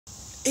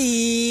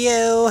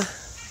Yo,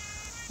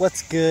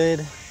 what's good?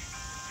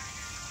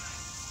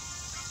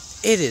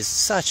 It is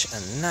such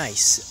a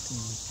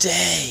nice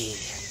day.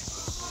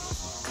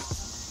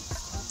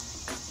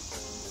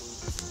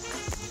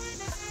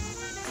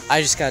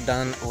 I just got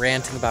done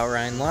ranting about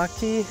Ryan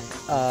Lochte.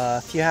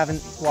 If you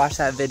haven't watched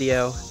that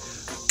video,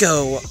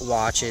 go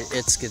watch it.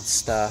 It's good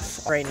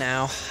stuff. Right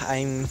now,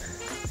 I'm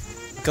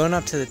going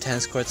up to the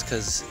tennis courts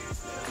because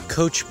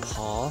Coach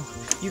Paul,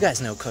 you guys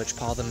know Coach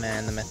Paul, the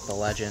man, the myth, the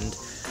legend.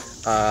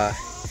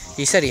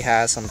 He said he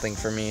has something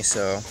for me,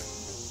 so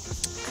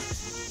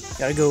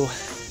gotta go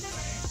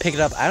pick it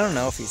up. I don't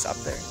know if he's up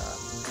there or not,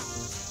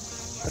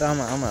 but I'm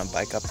gonna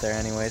bike up there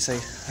anyways. I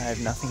have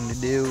nothing to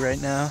do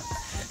right now.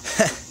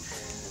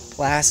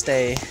 Last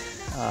day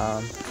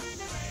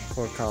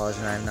for college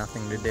and I have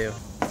nothing to do.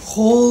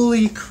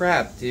 Holy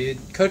crap,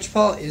 dude. Coach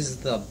Paul is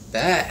the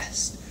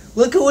best.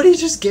 Look at what he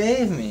just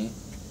gave me.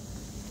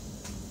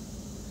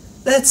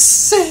 That's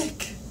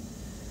sick.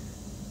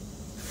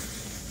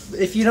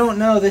 If you don't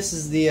know, this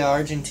is the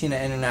Argentina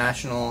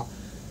International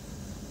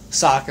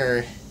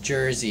soccer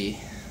jersey.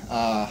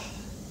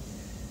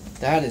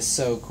 That is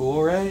so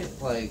cool, right?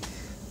 Like,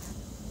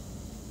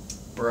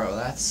 bro,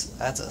 that's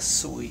a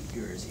sweet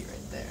jersey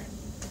right there.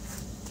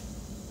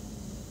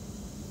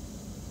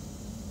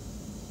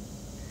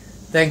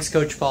 Thanks,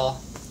 Coach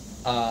Paul.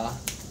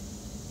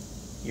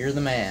 You're the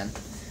man.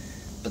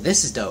 But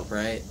this is dope,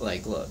 right?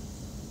 Like, look.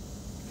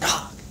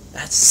 Dog,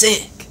 that's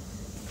sick.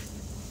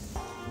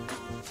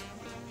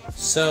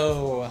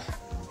 So,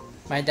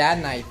 my dad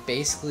and I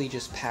basically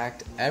just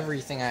packed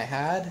everything I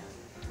had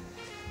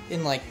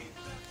in like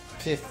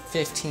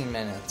 15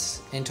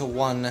 minutes into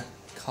one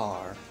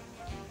car.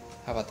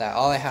 How about that?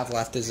 All I have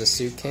left is a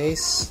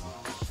suitcase.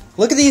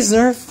 Look at these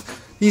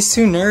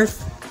two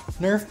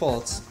Nerf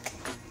bolts.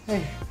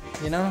 Hey,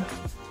 you know?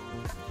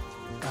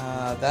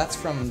 That's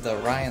from the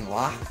Ryan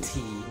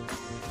Lochte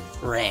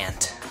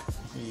rant.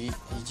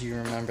 Do you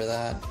remember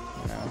that?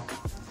 You know?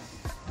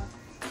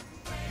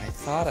 I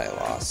thought I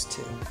lost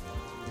two,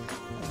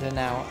 but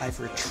now I've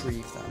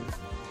retrieved them.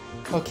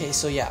 Okay,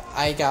 so yeah,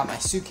 I got my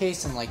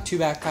suitcase and like 2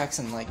 backpacks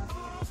and like,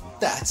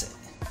 that's it.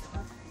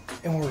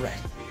 And we're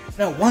ready.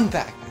 No, 1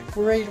 backpack.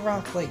 We're ready to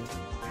rock. Like,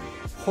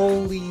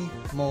 holy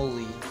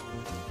moly.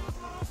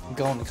 I'm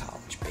going to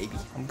college, baby.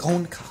 I'm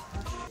going to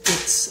college.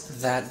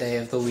 It's that day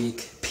of the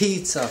week.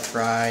 Pizza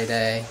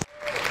Friday.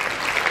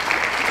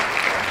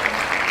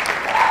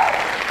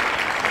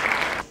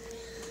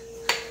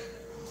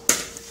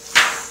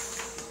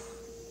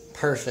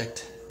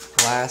 Perfect.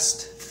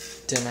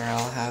 Last dinner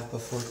I'll have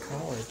before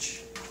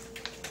college.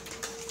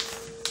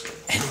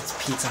 And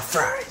it's Pizza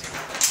Friday.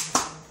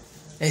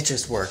 It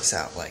just works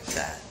out like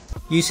that.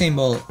 Usain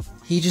Bolt,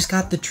 he just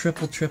got the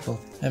triple.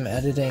 I'm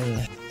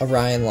editing a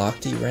Ryan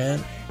Lochte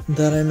rant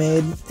that I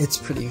made. It's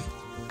pretty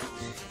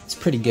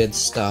good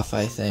stuff,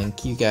 I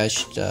think. You guys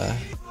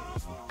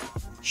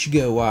should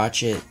go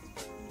watch it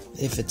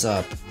if it's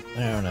up.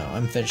 I don't know.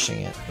 I'm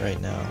finishing it right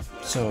now.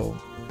 So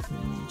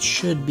it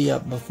should be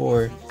up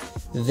before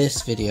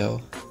this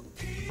video.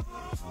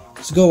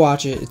 So go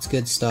watch it. It's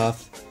good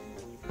stuff.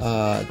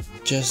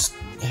 Just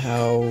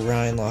how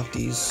Ryan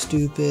Lochte's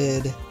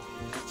stupid.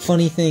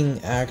 Funny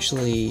thing,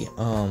 actually,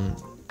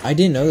 I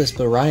didn't know this,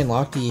 but Ryan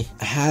Lochte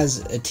has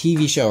a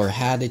TV show, or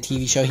had a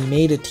TV show. He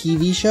made a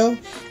TV show.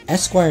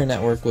 Esquire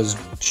Network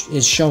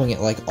is showing it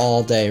like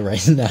all day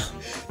right now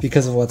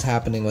because of what's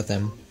happening with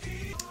him.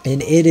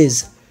 And it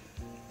is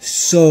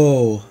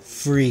so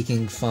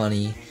freaking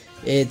funny.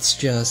 It's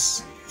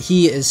just,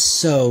 he is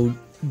so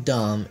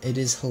dumb. It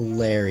is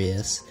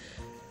hilarious.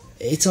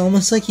 It's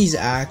almost like he's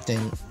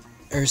acting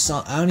or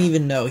something. I don't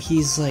even know.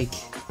 He's like,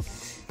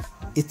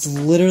 it's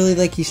literally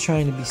like he's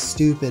trying to be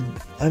stupid.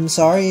 I'm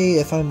sorry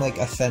if I'm like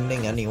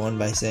offending anyone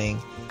by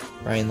saying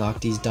Ryan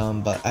Lochte's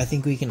dumb, but I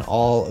think we can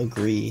all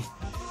agree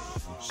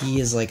he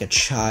is like a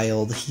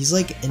child. He's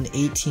like an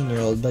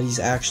 18-year-old, but he's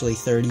actually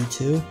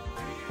 32.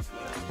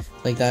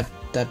 Like that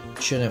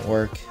shouldn't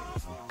work.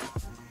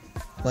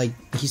 Like,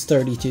 he's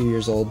 32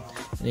 years old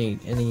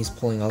and he's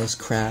pulling all this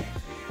crap.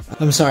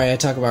 I'm sorry I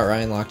talk about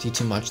Ryan Lochte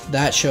too much.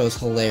 That show is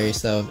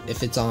hilarious though.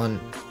 If it's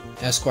on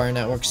Esquire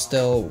Network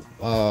still,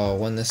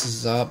 when this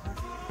is up,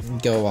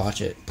 go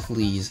watch it,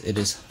 please. It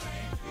is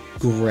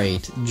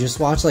great. Just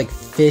watch like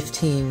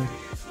 10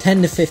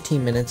 to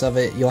 15 minutes of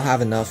it. You'll have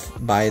enough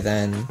by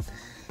then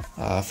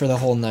for the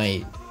whole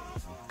night.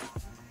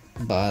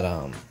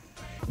 But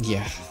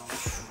yeah.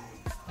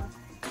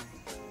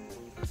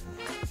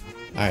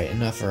 Alright,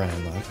 enough of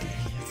Ryan Lochte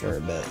for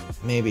a bit.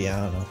 Maybe, I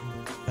don't know.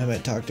 I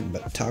might talk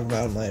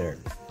about him later.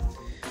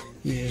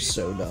 He's just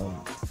so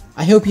dumb.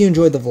 I hope you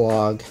enjoyed the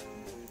vlog.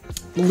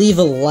 Leave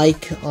a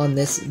like on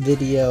this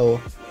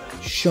video.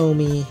 Show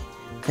me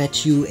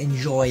that you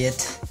enjoy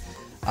it.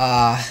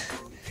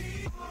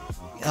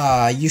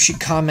 You should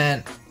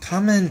comment,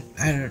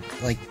 I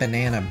don't, like,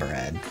 banana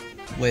bread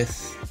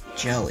with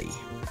jelly.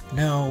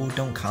 No,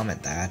 don't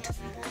comment that.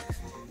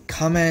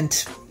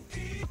 Comment,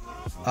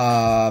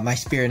 my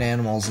spirit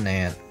animal's an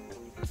ant.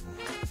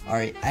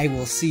 Alright, I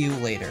will see you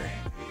later.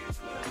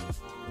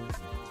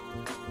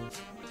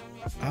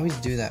 I always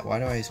do that. Why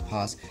do I always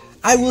pause?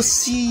 I will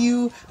see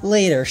you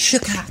later.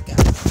 Chicago.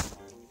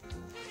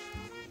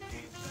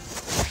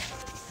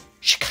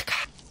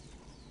 Chicago.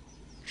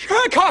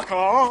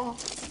 Chicago.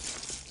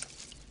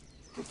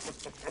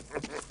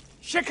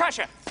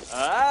 Shikasha.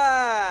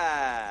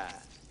 Ah.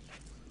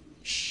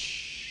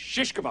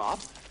 Shish kebab.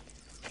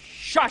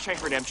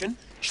 Shawshank Redemption.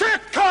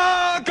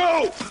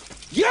 Chicago.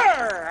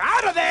 You're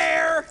out of there.